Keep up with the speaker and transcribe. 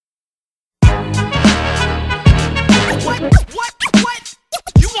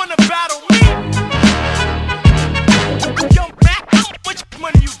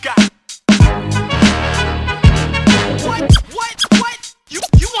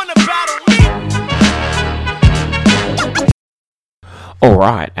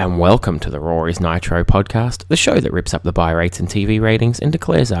Alright, and welcome to the Raw is Nitro podcast, the show that rips up the buy rates and TV ratings and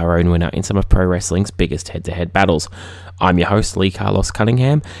declares our own winner in some of pro wrestling's biggest head-to-head battles. I'm your host, Lee Carlos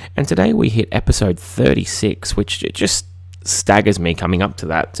Cunningham, and today we hit episode 36, which just staggers me coming up to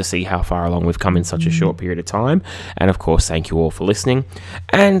that to see how far along we've come in such a short period of time. And of course, thank you all for listening.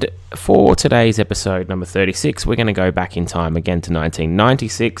 And for today's episode number 36, we're going to go back in time again to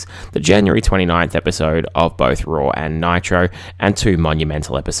 1996, the January 29th episode of both Raw and Nitro, and two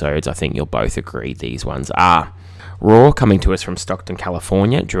monumental episodes. I think you'll both agree these ones are. Raw, coming to us from Stockton,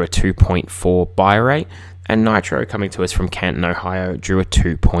 California, drew a 2.4 buy rate, and Nitro, coming to us from Canton, Ohio, drew a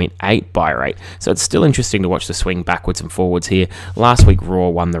 2.8 buy rate. So it's still interesting to watch the swing backwards and forwards here. Last week, Raw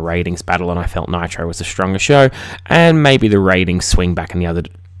won the ratings battle, and I felt Nitro was the stronger show, and maybe the ratings swing back in the other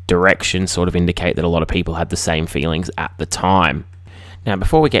direction sort of indicate that a lot of people had the same feelings at the time. Now,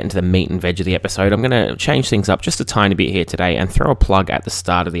 before we get into the meat and veg of the episode, I'm going to change things up just a tiny bit here today and throw a plug at the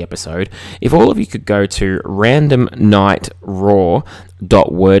start of the episode. If all of you could go to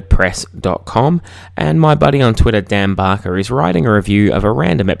randomnightraw.wordpress.com, and my buddy on Twitter, Dan Barker, is writing a review of a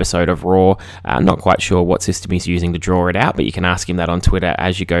random episode of Raw. Not quite sure what system he's using to draw it out, but you can ask him that on Twitter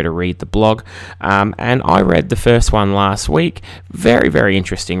as you go to read the blog. And I read the first one last week. Very, very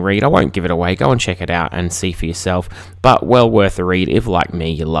interesting read. I won't give it away. Go and check it out and see for yourself, but well worth a read if, like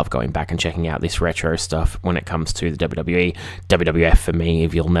me, you love going back and checking out this retro stuff when it comes to the WWE. WWF for me,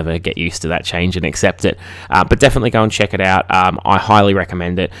 if you'll never get used to that change and accept it. But definitely go and check it out. I highly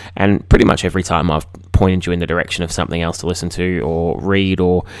recommend it, and pretty much every time I've pointed you in the direction of something else to listen to or read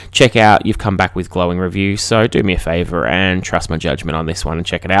or check out, you've come back with glowing reviews. So do me a favor and trust my judgment on this one and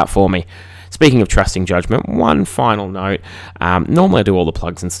check it out for me. Speaking of trusting judgment, one final note. Normally I do all the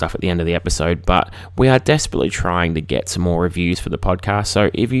plugs and stuff at the end of the episode, but we are desperately trying to get some more reviews for the podcast.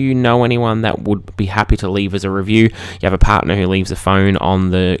 So if you know anyone that would be happy to leave us a review, you have a partner who leaves a phone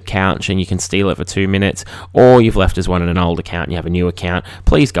on the couch and you can steal it for 2 minutes, or you've left us one in an old account and you have a new account,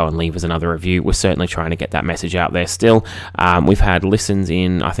 please go and leave us another review. We're certainly trying to get that message out there still. We've had listens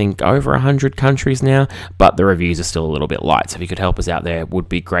in, I think, over 100 countries now, but the reviews are still a little bit light. So if you could help us out there, would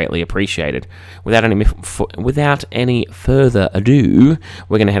be greatly appreciated. Without any further ado,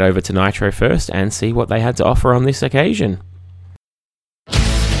 we're going to head over to Nitro first and see what they had to offer on this occasion.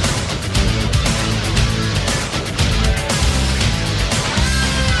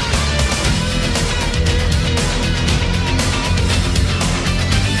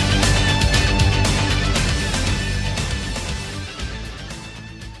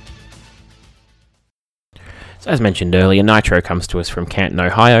 So as mentioned earlier, Nitro comes to us from Canton,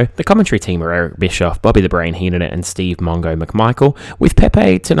 Ohio. The commentary team are Eric Bischoff, Bobby the Brain Heenan, and Steve Mongo McMichael, with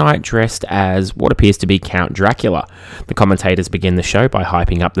Pepe tonight dressed as what appears to be Count Dracula. The commentators begin the show by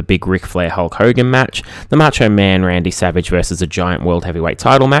hyping up the big Ric Flair-Hulk Hogan match, the Macho Man Randy Savage versus a Giant World Heavyweight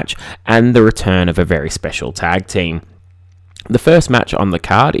title match, and the return of a very special tag team. The first match on the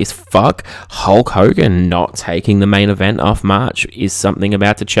card is fuck Hulk Hogan not taking the main event off March. Is something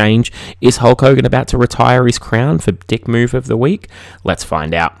about to change? Is Hulk Hogan about to retire his crown for Dick Move of the Week? Let's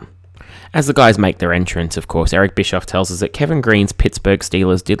find out. As the guys make their entrance, of course, Eric Bischoff tells us that Kevin Green's Pittsburgh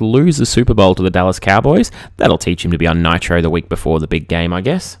Steelers did lose the Super Bowl to the Dallas Cowboys. That'll teach him to be on Nitro the week before the big game, I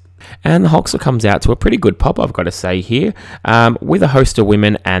guess. And the Hulkster comes out to a pretty good pop, I've got to say here, with a host of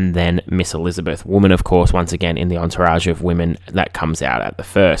women and then Miss Elizabeth. Woman, of course, once again in the entourage of women that comes out at the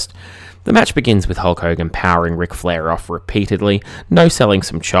first. The match begins with Hulk Hogan powering Ric Flair off repeatedly, no-selling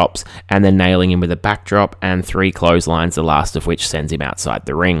some chops, and then nailing him with a backdrop and 3 clotheslines, the last of which sends him outside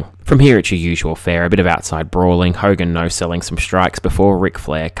the ring. From here, it's your usual fare, a bit of outside brawling, Hogan no-selling some strikes before Ric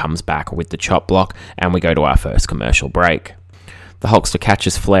Flair comes back with the chop block, and we go to our first commercial break. The Hulkster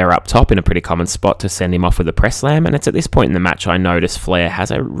catches Flair up top in a pretty common spot to send him off with a press slam, and it's at this point in the match I notice Flair has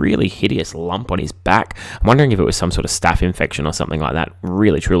a really hideous lump on his back. I'm wondering if it was some sort of staph infection or something like that.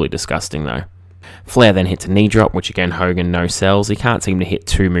 Really, truly disgusting though. Flair then hits a knee drop, which again Hogan no-sells. He can't seem to hit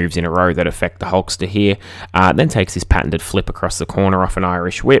 2 moves in a row that affect the Hulkster here. Then takes his patented flip across the corner off an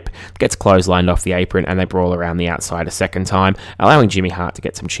Irish whip, gets clotheslined off the apron, and they brawl around the outside a second time, allowing Jimmy Hart to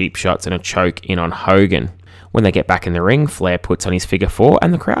get some cheap shots and a choke in on Hogan. When they get back in the ring, Flair puts on his figure 4,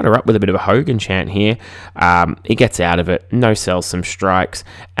 and the crowd are up with a bit of a Hogan chant here. He gets out of it, no-sells some strikes,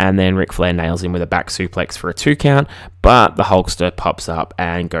 and then Ric Flair nails him with a back suplex for a 2 count, but the Hulkster pops up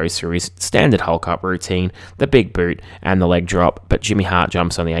and goes through his standard Hulk up routine, the big boot and the leg drop, but Jimmy Hart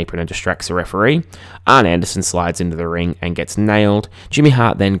jumps on the apron and distracts the referee. Arn Anderson slides into the ring and gets nailed. Jimmy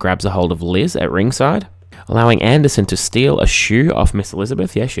Hart then grabs a hold of Liz at ringside. allowing Anderson to steal a shoe off Miss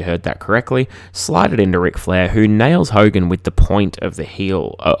Elizabeth. Yes, you heard that correctly. Slide it into Ric Flair, who nails Hogan with the point of the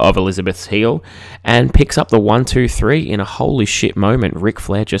heel of Elizabeth's heel, and picks up the 1-2-3 in a holy shit moment. Ric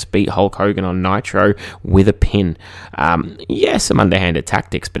Flair just beat Hulk Hogan on Nitro with a pin. Some underhanded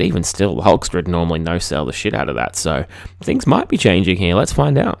tactics, but even still, Hulkster would normally no-sell the shit out of that, so things might be changing here. Let's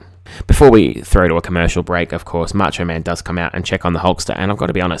find out. Before we throw to a commercial break, of course, Macho Man does come out and check on the Hulkster, and I've got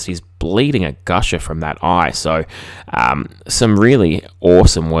to be honest, he's bleeding a gusher from that eye, so some really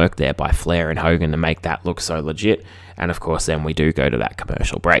awesome work there by Flair and Hogan to make that look so legit, and of course then we do go to that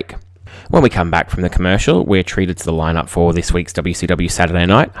commercial break. When we come back from the commercial, we're treated to the lineup for this week's WCW Saturday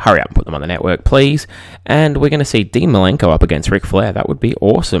Night. Hurry up and put them on the network, please. And we're going to see Dean Malenko up against Ric Flair. That would be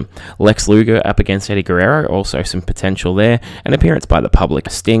awesome. Lex Luger up against Eddie Guerrero. Also some potential there. An appearance by the Public,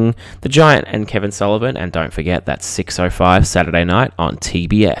 Sting, The Giant, and Kevin Sullivan. And don't forget, that's 6:05 Saturday night on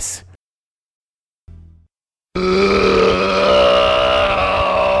TBS.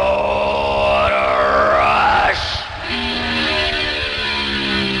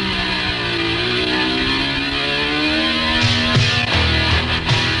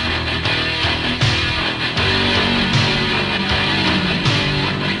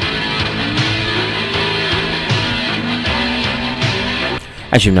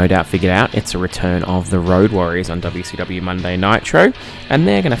 As you've no doubt figured out, it's a return of the Road Warriors on WCW Monday Nitro, and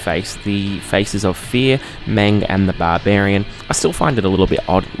they're going to face the faces of Fear, Meng, and the Barbarian. I still find it a little bit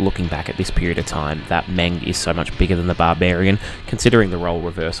odd looking back at this period of time that Meng is so much bigger than the Barbarian, considering the role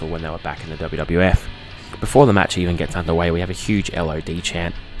reversal when they were back in the WWF. Before the match even gets underway, we have a huge LOD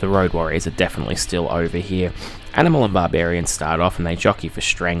chant. The Road Warriors are definitely still over here. Animal and Barbarian start off and they jockey for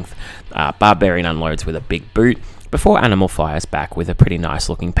strength. Barbarian unloads with a big boot, before Animal fires back with a pretty nice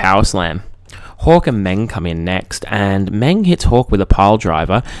looking power slam. Hawk and Meng come in next, and Meng hits Hawk with a pile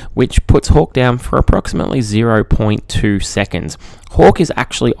driver, which puts Hawk down for approximately 0.2 seconds. Hawk is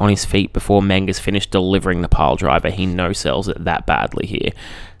actually on his feet before Meng is finished delivering the pile driver. He no-sells it that badly here.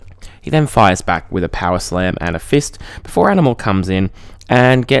 He then fires back with a power slam and a fist before Animal comes in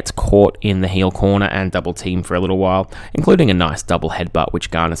and gets caught in the heel corner and double teamed for a little while, including a nice double headbutt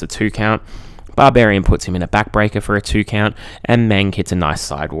which garners a 2 count. Barbarian puts him in a backbreaker for a 2 count, and Meng hits a nice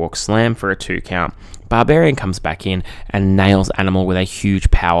sidewalk slam for a 2 count. Barbarian comes back in and nails Animal with a huge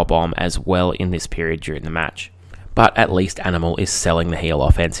powerbomb as well in this period during the match. But at least Animal is selling the heel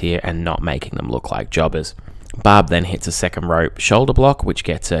offense here and not making them look like jobbers. Barb then hits a second rope shoulder block, which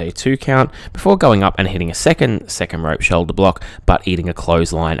gets a 2 count, before going up and hitting a second rope shoulder block, but eating a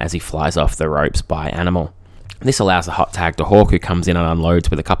clothesline as he flies off the ropes by Animal. This allows a hot tag to Hawk, who comes in and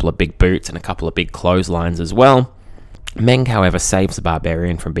unloads with a couple of big boots and a couple of big clotheslines as well. Meng, however, saves the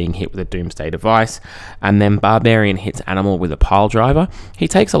Barbarian from being hit with a Doomsday device, and then Barbarian hits Animal with a pile driver. He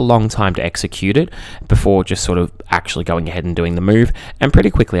takes a long time to execute it before just sort of actually going ahead and doing the move, and pretty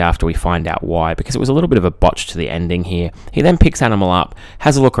quickly after we find out why, because it was a little bit of a botch to the ending here. He then picks Animal up,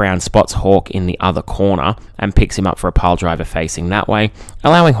 has a look around, spots Hawk in the other corner, and picks him up for a pile driver facing that way,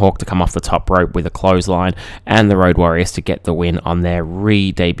 allowing Hawk to come off the top rope with a clothesline, and the Road Warriors to get the win on their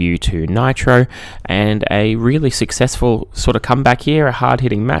re-debut to Nitro, and a really successful sort of comeback here, a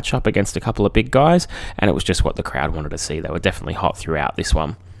hard-hitting matchup against a couple of big guys, and it was just what the crowd wanted to see. They were definitely hot throughout this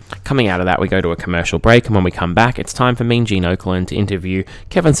one. Coming out of that, we go to a commercial break, and when we come back, it's time for Mean Gene Okerlund to interview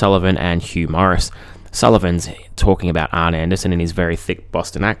Kevin Sullivan and Hugh Morris. Sullivan's talking about Arn Anderson in his very thick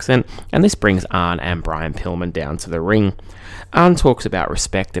Boston accent, and this brings Arn and Brian Pillman down to the ring. Arn talks about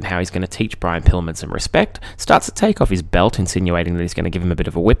respect and how he's going to teach Brian Pillman some respect, starts to take off his belt, insinuating that he's going to give him a bit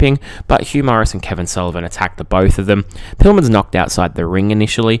of a whipping, but Hugh Morris and Kevin Sullivan attack the both of them. Pillman's knocked outside the ring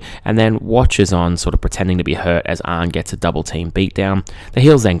initially, and then watches on, sort of pretending to be hurt as Arn gets a double team beatdown. The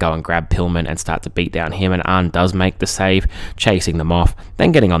heels then go and grab Pillman and start to beat down him, and Arn does make the save, chasing them off,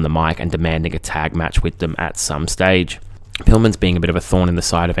 then getting on the mic and demanding a tag match with them at some stage. Pillman's being a bit of a thorn in the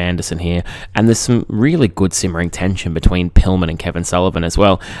side of Anderson here, and there's some really good simmering tension between Pillman and Kevin Sullivan as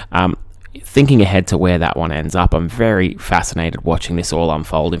well. Thinking ahead to where that one ends up, I'm very fascinated watching this all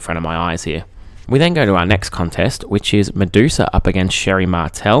unfold in front of my eyes here. We then go to our next contest, which is Medusa up against Sherry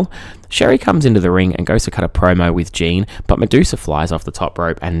Martel. Sherry comes into the ring and goes to cut a promo with Gene, but Medusa flies off the top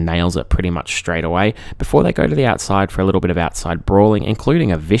rope and nails it pretty much straight away before they go to the outside for a little bit of outside brawling,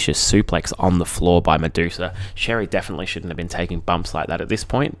 including a vicious suplex on the floor by Medusa. Sherry definitely shouldn't have been taking bumps like that at this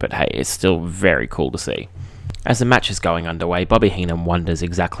point, but hey, it's still very cool to see. As the match is going underway, Bobby Heenan wonders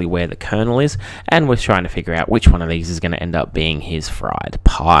exactly where the Colonel is, and we're trying to figure out which one of these is going to end up being his fried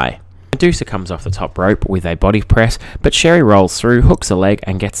pie. Medusa comes off the top rope with a body press, but Sherry rolls through, hooks a leg,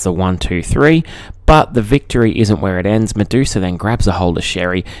 and gets the 1-2-3, But the victory isn't where it ends. Medusa then grabs a hold of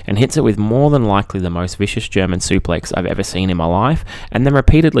Sherri and hits it with more than likely the most vicious German suplex I've ever seen in my life, and then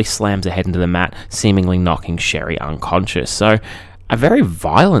repeatedly slams her head into the mat, seemingly knocking Sherri unconscious. So a very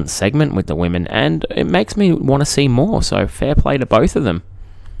violent segment with the women, and it makes me want to see more, so fair play to both of them.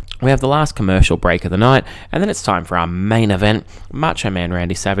 We have the last commercial break of the night, and then it's time for our main event. Macho Man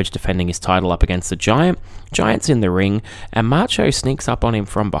Randy Savage defending his title up against the Giant. Giant's in the ring, and Macho sneaks up on him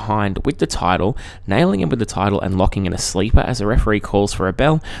from behind with the title, nailing him with the title and locking in a sleeper as the referee calls for a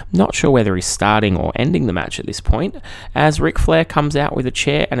bell. Not sure whether he's starting or ending the match at this point, as Ric Flair comes out with a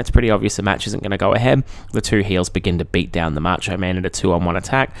chair, and it's pretty obvious the match isn't going to go ahead. The two heels begin to beat down the Macho Man in a 2-on-1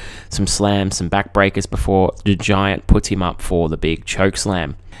 attack, some slams, some backbreakers before the Giant puts him up for the big choke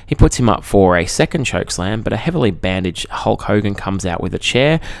slam. He puts him up for a second chokeslam, but a heavily bandaged Hulk Hogan comes out with a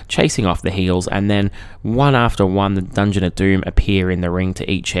chair, chasing off the heels, and then one after one, the Dungeon of Doom appear in the ring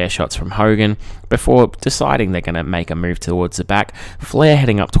to eat chair shots from Hogan before deciding they're going to make a move towards the back. Flair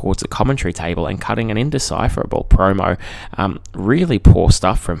heading up towards the commentary table and cutting an indecipherable promo. Really poor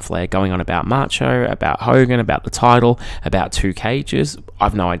stuff from Flair, going on about Macho, about Hogan, about the title, about two cages.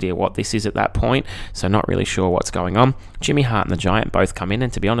 I've no idea what this is at that point, so not really sure what's going on. Jimmy Hart and the Giant both come in,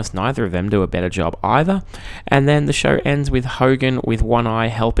 and to be honest, neither of them do a better job either. And then the show ends with Hogan with one eye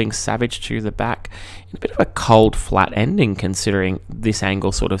helping Savage to the back in a bit of a cold, flat ending, considering this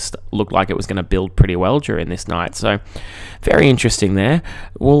angle sort of looked like it was going to build pretty well during this night. So very interesting there.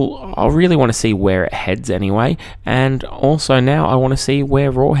 Well, I really want to see where it heads anyway, and also now I want to see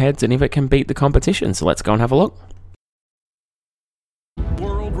where Raw heads and if it can beat the competition. So let's go and have a look.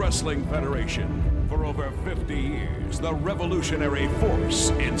 World Wrestling Federation, for over 50 years, the revolutionary force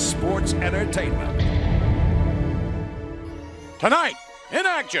in sports entertainment. Tonight, in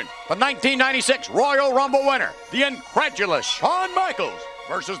action, the 1996 Royal Rumble winner, the incredulous Shawn Michaels,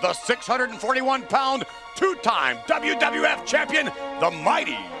 versus the 641-pound, two-time WWF champion, the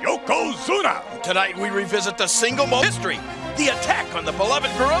mighty Yokozuna. Tonight, we revisit the single most history, the attack on the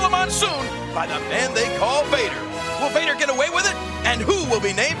beloved Gorilla Monsoon by the man they call Vader. Will Vader get away with it? And who will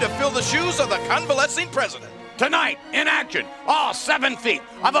be named to fill the shoes of the convalescing president? Tonight, in action, all 7 feet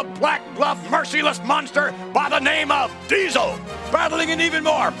of a black-gloved, merciless monster by the name of Diesel, battling an even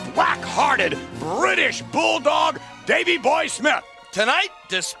more black-hearted British bulldog, Davey Boy Smith. Tonight,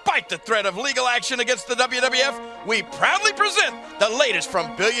 despite the threat of legal action against the WWF, we proudly present the latest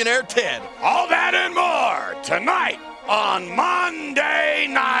from Billionaire Ted. All that and more, tonight on Monday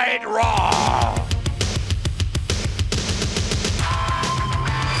Night Raw.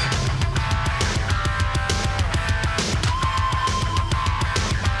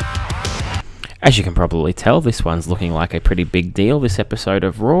 As you can probably tell, this one's looking like a pretty big deal, this episode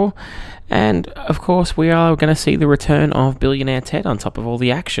of Raw. And, of course, we are going to see the return of Billionaire Ted on top of all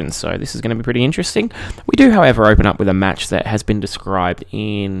the action, so this is going to be pretty interesting. We do, however, open up with a match that has been described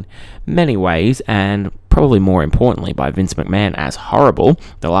in many ways, and probably more importantly by Vince McMahon, as horrible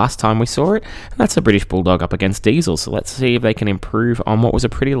the last time we saw it, and that's the British Bulldog up against Diesel, so let's see if they can improve on what was a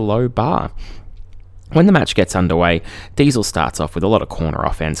pretty low bar. When the match gets underway, Diesel starts off with a lot of corner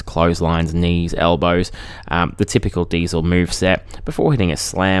offense, clotheslines, knees, elbows, the typical Diesel moveset, before hitting a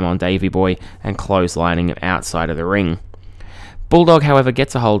slam on Davey Boy and clotheslining him outside of the ring. Bulldog, however,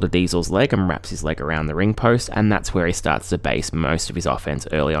 gets a hold of Diesel's leg and wraps his leg around the ring post, and that's where he starts to base most of his offense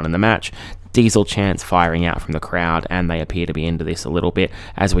early on in the match. Diesel chants firing out from the crowd, and they appear to be into this a little bit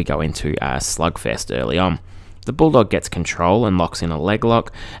as we go into a slugfest early on. The Bulldog gets control and locks in a leg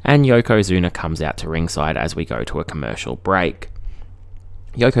lock, and Yokozuna comes out to ringside as we go to a commercial break.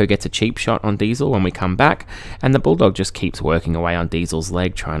 Yoko gets a cheap shot on Diesel when we come back, and the Bulldog just keeps working away on Diesel's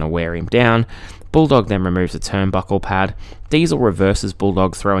leg, trying to wear him down. Bulldog then removes the turnbuckle pad. Diesel reverses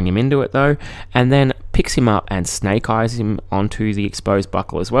Bulldog, throwing him into it though, and then picks him up and snake eyes him onto the exposed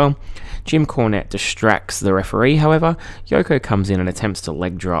buckle as well. Jim Cornette distracts the referee, however. Yoko comes in and attempts to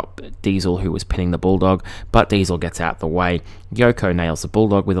leg drop Diesel, who was pinning the Bulldog, but Diesel gets out the way. Yoko nails the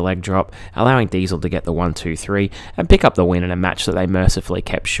Bulldog with a leg drop, allowing Diesel to get the 1-2-3 and pick up the win in a match that they mercifully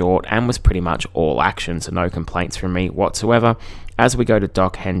kept short and was pretty much all action, so no complaints from me whatsoever. As we go to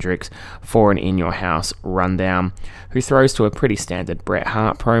Doc Hendricks for an In Your House rundown, who throws to a pretty standard Bret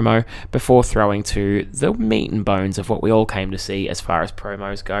Hart promo before throwing to the meat and bones of what we all came to see as far as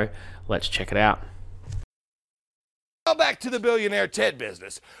promos go. Let's check it out. Now back to the Billionaire Ted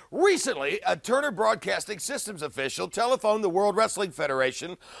business. Recently, a Turner Broadcasting Systems official telephoned the World Wrestling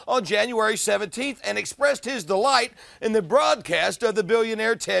Federation on January 17th and expressed his delight in the broadcast of the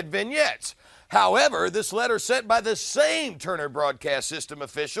Billionaire Ted vignettes. However, this letter sent by the same Turner Broadcast System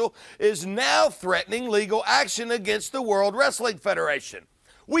official is now threatening legal action against the World Wrestling Federation.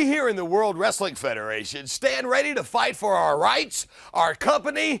 We here in the World Wrestling Federation stand ready to fight for our rights, our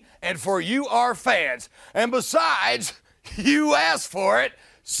company, and for you, our fans. And besides, you asked for it,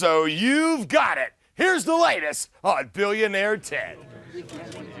 so you've got it. Here's the latest on Billionaire Ted.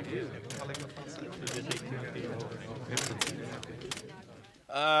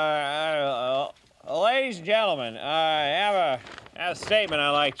 Ladies and gentlemen, I have a statement I'd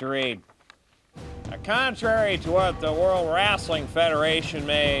like to read. Contrary to what the World Wrestling Federation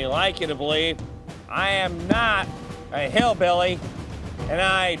may like you to believe, I am not a hillbilly, and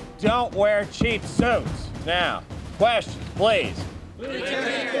I don't wear cheap suits. Now, questions, please.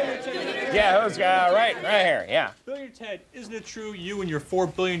 Yeah, who's right here? Yeah. Billionaire Ted, isn't it true you and your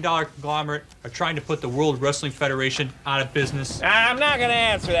 $4 billion conglomerate are trying to put the World Wrestling Federation out of business? I'm not going to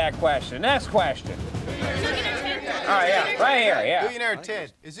answer that question. Next question. Oh, yeah, right here, yeah. Billionaire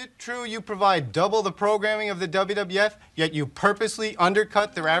Ted, is it true you provide double the programming of the WWF, yet you purposely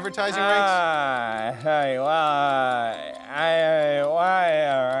undercut their advertising rates? Hey, well,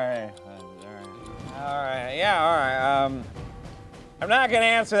 all right. I'm not going to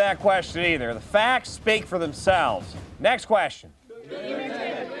answer that question either. The facts speak for themselves. Next question.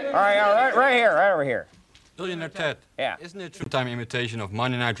 All right, right over here. Billionaire Ted, Yeah. isn't it true time imitation of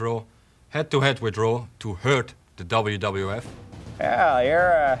Monday Night Raw, head-to-head with Raw to hurt the WWF? Yeah,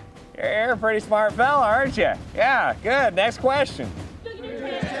 you're a pretty smart fella, aren't you? Yeah, good. Next question.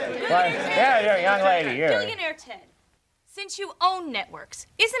 Yeah, young lady. Billionaire Ted, since you own networks,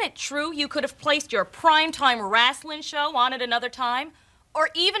 isn't it true you could have placed your primetime wrestling show on at another time? Or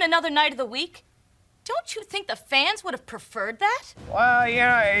even another night of the week? Don't you think the fans would have preferred that? Well, you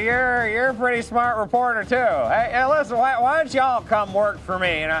know, you're a pretty smart reporter, too. Hey, listen, why don't y'all come work for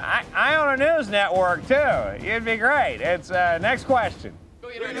me? You know, I own a news network, too. You'd be great. It's, next question.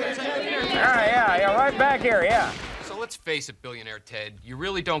 Billionaire Ted. All right, yeah, right back here, yeah. So let's face it, Billionaire Ted, you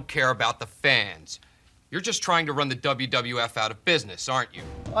really don't care about the fans. You're just trying to run the WWF out of business, aren't you?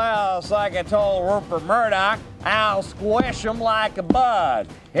 Well, it's like I told Rupert Murdoch, I'll squish them like a bug.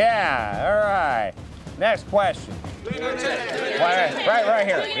 Yeah, all right. Next question. Right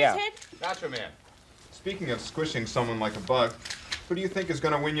here, yeah. Gotcha, man. Speaking of squishing someone like a bug, who do you think is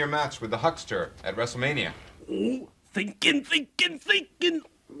going to win your match with the Huckster at WrestleMania? Oh, thinking.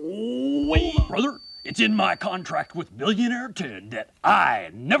 Wait, brother. It's in my contract with Billionaire Ted that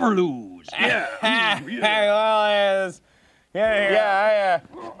I never lose. Yeah. Hey, well, it's... Yeah.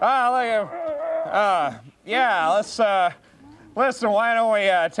 Listen, why don't we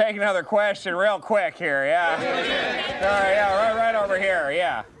take another question real quick here, yeah? All right, yeah, right over here,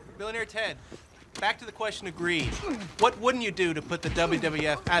 yeah. Billionaire Ted, back to the question agreed. What wouldn't you do to put the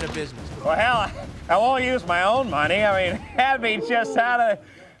WWF out of business? Well, hell, I won't use my own money. I mean, that'd be just out of...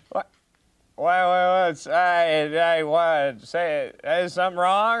 What? Say, is something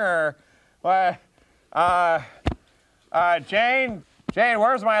wrong, or what? Jane,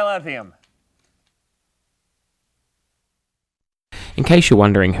 where's my lithium? In case you're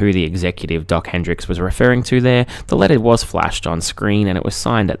wondering who the executive Doc Hendricks was referring to there, the letter was flashed on screen and it was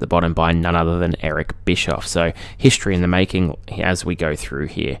signed at the bottom by none other than Eric Bischoff. So, history in the making as we go through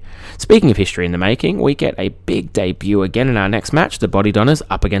here. Speaking of history in the making, we get a big debut again in our next match, the Body Donners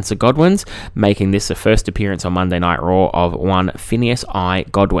up against the Godwins, making this a first appearance on Monday Night Raw of one Phineas I.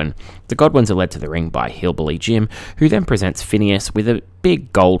 Godwin. The Godwins are led to the ring by Hillbilly Jim, who then presents Phineas with a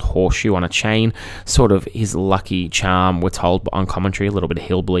big gold horseshoe on a chain, sort of his lucky charm, we're told on commentary, a little bit of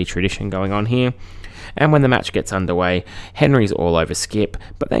hillbilly tradition going on here. And when the match gets underway, Henry's all over Skip,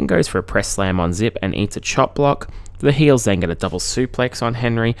 but then goes for a press slam on Zip and eats a chop block. The heels then get a double suplex on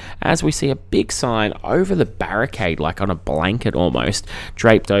Henry, as we see a big sign over the barricade, like on a blanket almost,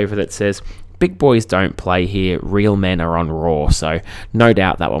 draped over that says, "Big boys don't play here, real men are on Raw." So no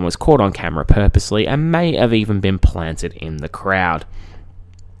doubt that one was caught on camera purposely and may have even been planted in the crowd.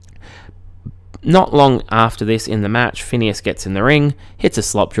 Not long after this in the match, Phineas gets in the ring, hits a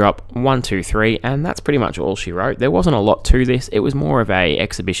slop drop, 1, 2, 3, and that's pretty much all she wrote. There wasn't a lot to this. It was more of a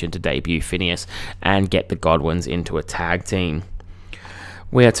exhibition to debut Phineas and get the Godwins into a tag team.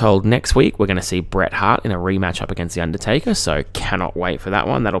 We are told next week we're going to see Bret Hart in a rematch up against The Undertaker, so cannot wait for that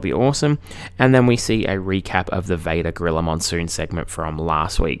one. That'll be awesome. And then we see a recap of the Vader Gorilla Monsoon segment from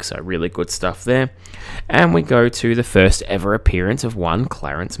last week, so really good stuff there. And we go to the first ever appearance of one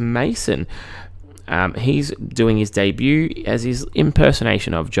Clarence Mason. He's doing his debut as his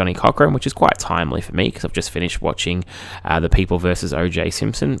impersonation of Johnny Cochran, which is quite timely for me because I've just finished watching The People vs. O.J.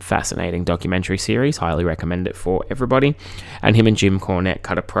 Simpson. Fascinating documentary series. Highly recommend it for everybody. And him and Jim Cornette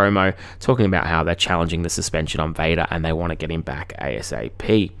cut a promo talking about how they're challenging the suspension on Vader and they want to get him back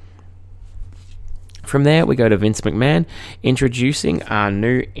ASAP. From there, we go to Vince McMahon introducing our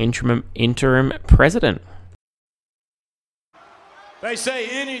new interim president. They say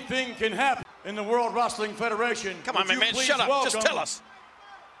anything can happen in the World Wrestling Federation. Come on, man, shut up. Just tell us.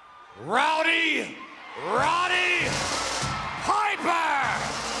 Rowdy Piper!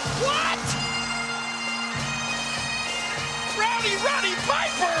 What? Rowdy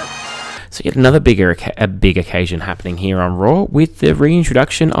Piper! So yet another big occasion happening here on Raw with the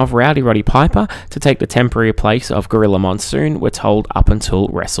reintroduction of Roddy Piper to take the temporary place of Gorilla Monsoon, we're told, up until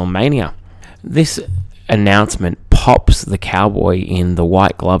WrestleMania. This announcement pops the cowboy in the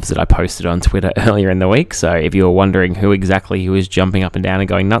white gloves that I posted on Twitter earlier in the week. So if you were wondering who exactly he was jumping up and down and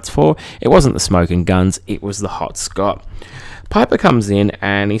going nuts for, it wasn't the smoking guns, it was the hot Scott. Piper comes in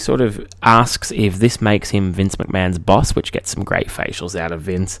and he sort of asks if this makes him Vince McMahon's boss, which gets some great facials out of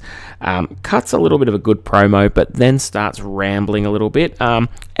Vince. Cuts a little bit of a good promo, but then starts rambling a little bit.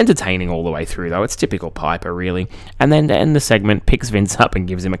 Entertaining all the way through, though. It's typical Piper, really. And then to end the segment, picks Vince up and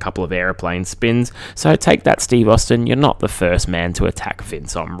gives him a couple of aeroplane spins. So take that, Steve Austin. You're not the first man to attack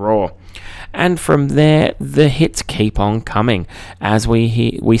Vince on Raw. And from there, the hits keep on coming as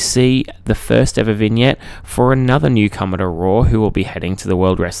we see the first ever vignette for another newcomer to Raw who will be heading to the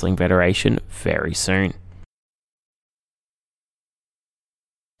World Wrestling Federation very soon.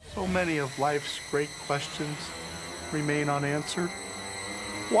 So many of life's great questions remain unanswered.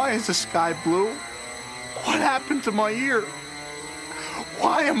 Why is the sky blue? What happened to my ear?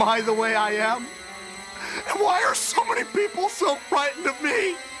 Why am I the way I am? And why are so many people so frightened of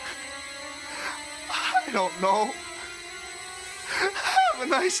me? I don't know. Have a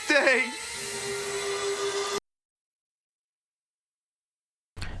nice day.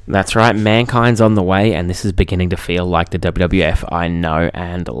 That's right, Mankind's on the way, and this is beginning to feel like the WWF I know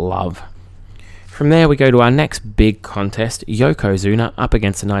and love. From there, we go to our next big contest, Yokozuna up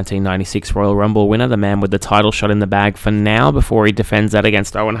against the 1996 Royal Rumble winner, the man with the title shot in the bag for now before he defends that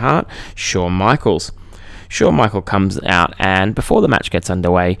against Owen Hart, Shawn Michaels. Shawn Michaels comes out and before the match gets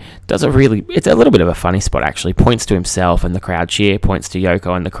underway, it's a little bit of a funny spot actually, points to himself and the crowd cheer, points to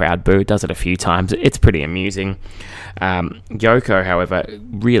Yoko and the crowd boo, does it a few times, it's pretty amusing. Yoko, however,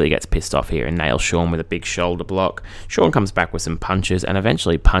 really gets pissed off here and nails Shawn with a big shoulder block. Shawn comes back with some punches and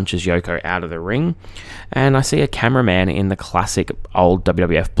eventually punches Yoko out of the ring, and I see a cameraman in the classic old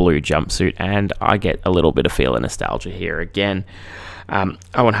WWF blue jumpsuit and I get a little bit of feel of nostalgia here again.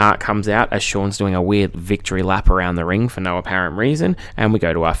 Owen Hart comes out as Shawn's doing a weird victory lap around the ring for no apparent reason, and we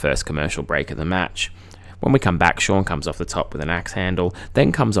go to our first commercial break of the match. When we come back, Shawn comes off the top with an axe handle,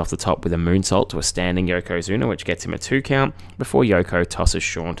 then comes off the top with a moonsault to a standing Yokozuna, which gets him a 2 count, before Yoko tosses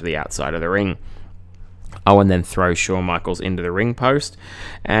Shawn to the outside of the ring. Owen then throws Shawn Michaels into the ring post,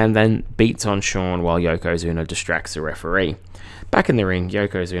 and then beats on Shawn while Yokozuna distracts the referee. Back in the ring,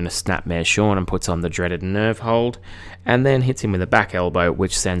 Yokozuna snapmares Shawn and puts on the dreaded nerve hold, and then hits him with a back elbow,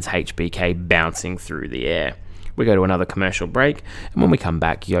 which sends HBK bouncing through the air. We go to another commercial break, and when we come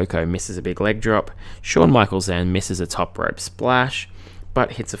back, Yoko misses a big leg drop. Shawn Michaels then misses a top rope splash,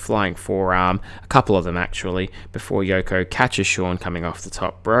 but hits a flying forearm, a couple of them actually, before Yoko catches Shawn coming off the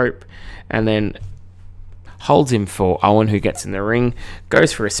top rope, and then holds him for Owen, who gets in the ring,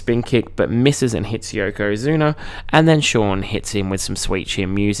 goes for a spin kick, but misses and hits Yokozuna, and then Shawn hits him with some sweet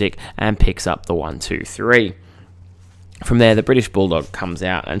chin music and picks up the 1, 2, 3. From there, the British Bulldog comes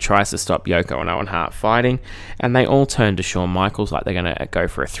out and tries to stop Yoko and Owen Hart fighting, and they all turn to Shawn Michaels like they're going to go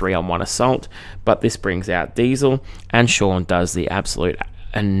for a 3-on-1 assault, but this brings out Diesel, and Shawn does the absolute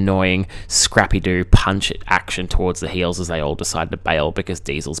annoying Scrappy-Doo punch action towards the heels as they all decide to bail because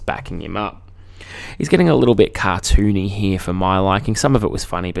Diesel's backing him up. He's getting a little bit cartoony here for my liking. Some of it was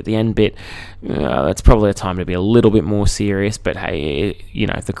funny, but the end bit, it's probably a time to be a little bit more serious, but hey,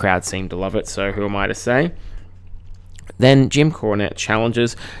 the crowd seemed to love it, so who am I to say? Then Jim Cornette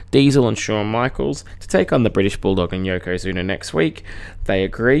challenges Diesel and Shawn Michaels to take on the British Bulldog and Yokozuna next week. They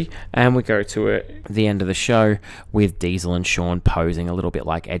agree, and we go to the end of the show with Diesel and Shawn posing a little bit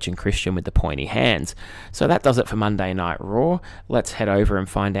like Edge and Christian with the pointy hands. So that does it for Monday Night Raw. Let's head over and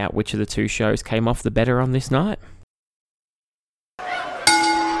find out which of the two shows came off the better on this night.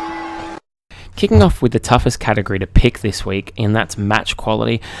 Kicking off with the toughest category to pick this week, and that's match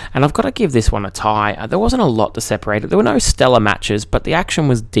quality, and I've got to give this one a tie. There wasn't a lot to separate it. There were no stellar matches, but the action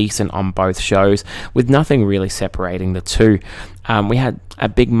was decent on both shows, with nothing really separating the two. We had a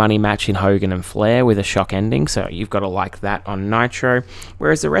big money match in Hogan and Flair with a shock ending, so you've got to like that on Nitro,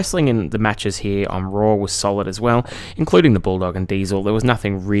 whereas the wrestling in the matches here on Raw was solid as well, including the Bulldog and Diesel. There was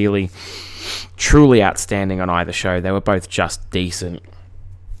nothing really truly outstanding on either show. They were both just decent.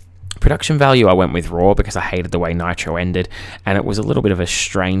 Production value, I went with Raw because I hated the way Nitro ended, and it was a little bit of a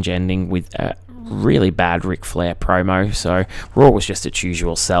strange ending with really bad Ric Flair promo, so Raw was just its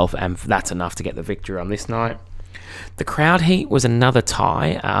usual self, and that's enough to get the victory on this night. The crowd heat was another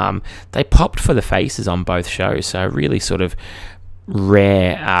tie. They popped for the faces on both shows, so really sort of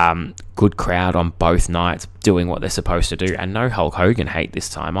rare good crowd on both nights doing what they're supposed to do, and no Hulk Hogan hate this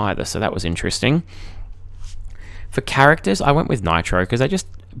time either, so that was interesting. For characters, I went with Nitro because they just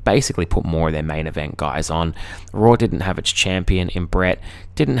basically put more of their main event guys on. Raw didn't have its champion in Brett,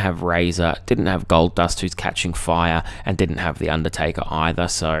 didn't have Razor, didn't have Goldust who's catching fire, and didn't have The Undertaker either,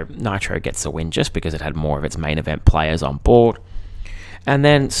 so Nitro gets the win just because it had more of its main event players on board. And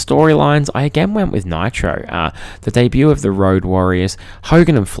then storylines, I again went with Nitro. The debut of the Road Warriors,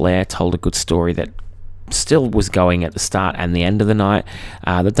 Hogan and Flair told a good story that still was going at the start and the end of the night.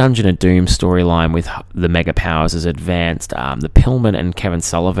 The Dungeon of Doom storyline with the Mega Powers is advanced. The Pillman and Kevin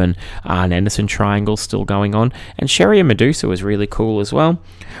Sullivan, Arn Anderson triangle still going on. And Sherry and Medusa was really cool as well.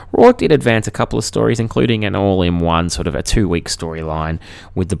 Raw did advance a couple of stories, including an all-in-one sort of a 2-week storyline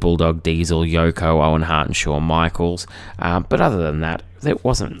with the Bulldog Diesel, Yoko, Owen Hart and Shawn Michaels. But other than that, it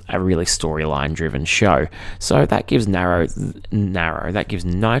wasn't a really storyline-driven show. So that gives Nitro the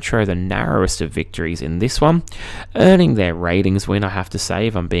narrowest of victories in this one, earning their ratings win, I have to say,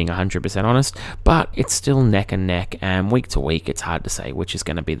 if I'm being 100% honest, but it's still neck and neck, and week to week it's hard to say which is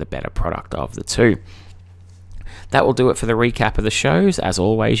going to be the better product of the two. That will do it for the recap of the shows. As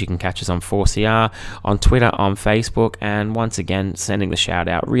always, you can catch us on 4CR, on Twitter, on Facebook, and once again, sending the shout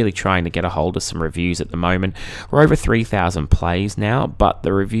out, really trying to get a hold of some reviews at the moment. We're over 3,000 plays now, but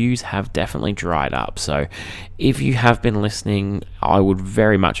the reviews have definitely dried up. So if you have been listening, I would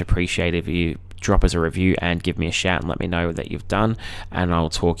very much appreciate if you drop us a review and give me a shout and let me know that you've done, and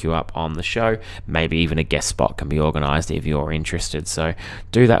I'll talk you up on the show. Maybe even a guest spot can be organised if you're interested, so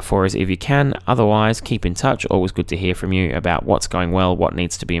do that for us if you can. Otherwise, keep in touch. Always good to hear from you about what's going well, what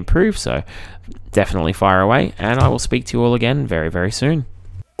needs to be improved, so definitely fire away, and I will speak to you all again very, very soon.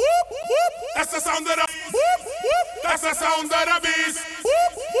 That's the sound of the That's the sound of the beast.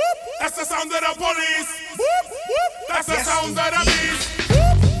 That's the sound of the police. That's the sound of the beast.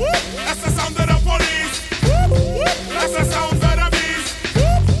 That's the sound of the police. That's the sound of the beast.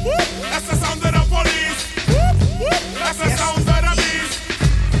 That's the sound of the police. That's the sound of the beast.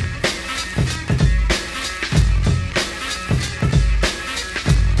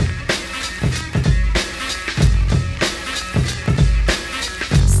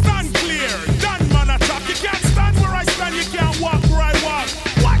 Stand clear, done man attack. You can't stand where I stand, you can't walk where I walk.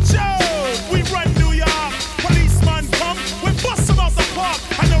 Watch out, we run New York. Policeman come, we bust them out the park.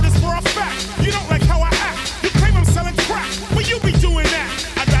 I know this for a fact. You don't like how I act. You claim I'm selling crack, but you be doing that.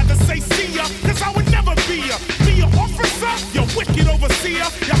 I'd rather say see ya, cause I would never be ya. Be an officer, you wicked overseer.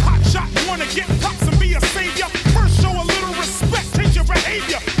 You hot shot, wanna get props and be a savior. First show a little respect, change your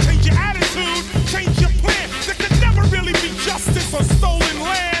behavior. Change your attitude, change your plan. There could never really be justice on stolen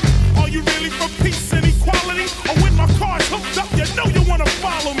land. Are you really for peace and equality? Or when my car's hooked up, you know you wanna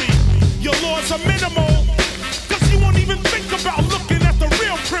follow me. Your laws are minimal, cause you won't even think about looking at the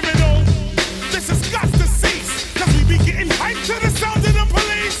real criminal. This has got to cease, cause we be getting hyped to the sound of the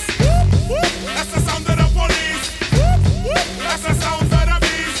police. That's the sound of the police. That's the sound of the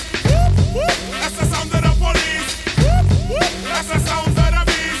beast.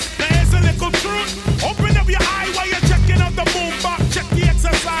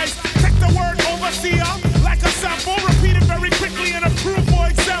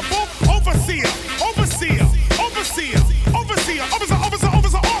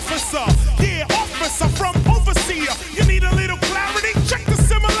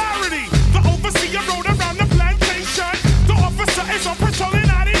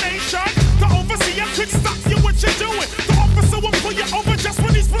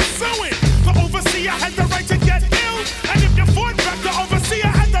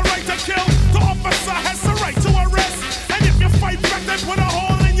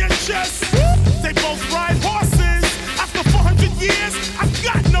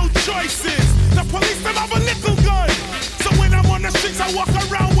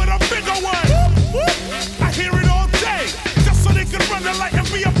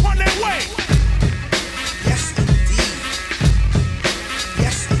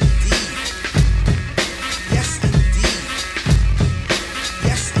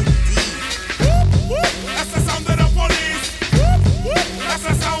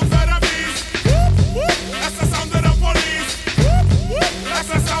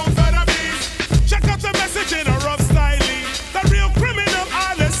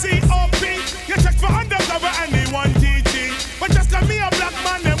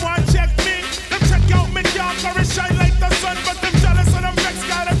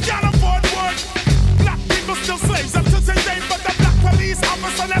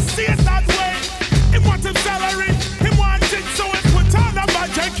 see it that way. He want him salary, he want it, so he put on a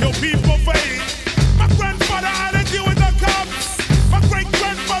badge and kill people fame. My grandfather had to deal with the cops. My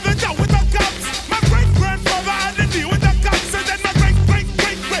great-grandfather dealt with the cops. My great-grandfather had to deal with the cops. And then my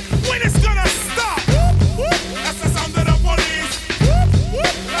great-great-great, when it's gonna stop? That's the sound of the police.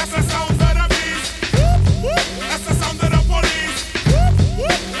 That's the sound of the beast. That's the sound of the police.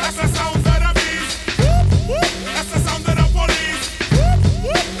 That's the sound of the beast. That's the sound of the police.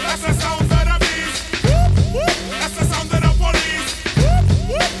 That's the sound of the beast. That's the sound of the police.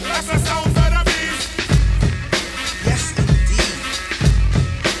 That's the sound of the beast. Yes, indeed.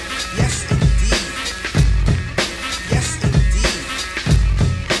 Yes, indeed. Yes, indeed.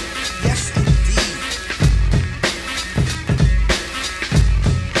 Yes, indeed.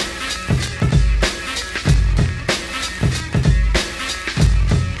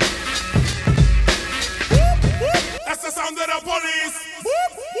 That's the sound of the police.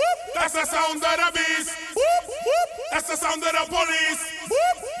 That's the sound of the beast. That's the sound of the police.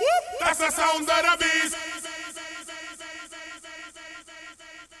 That's the sound of the beast.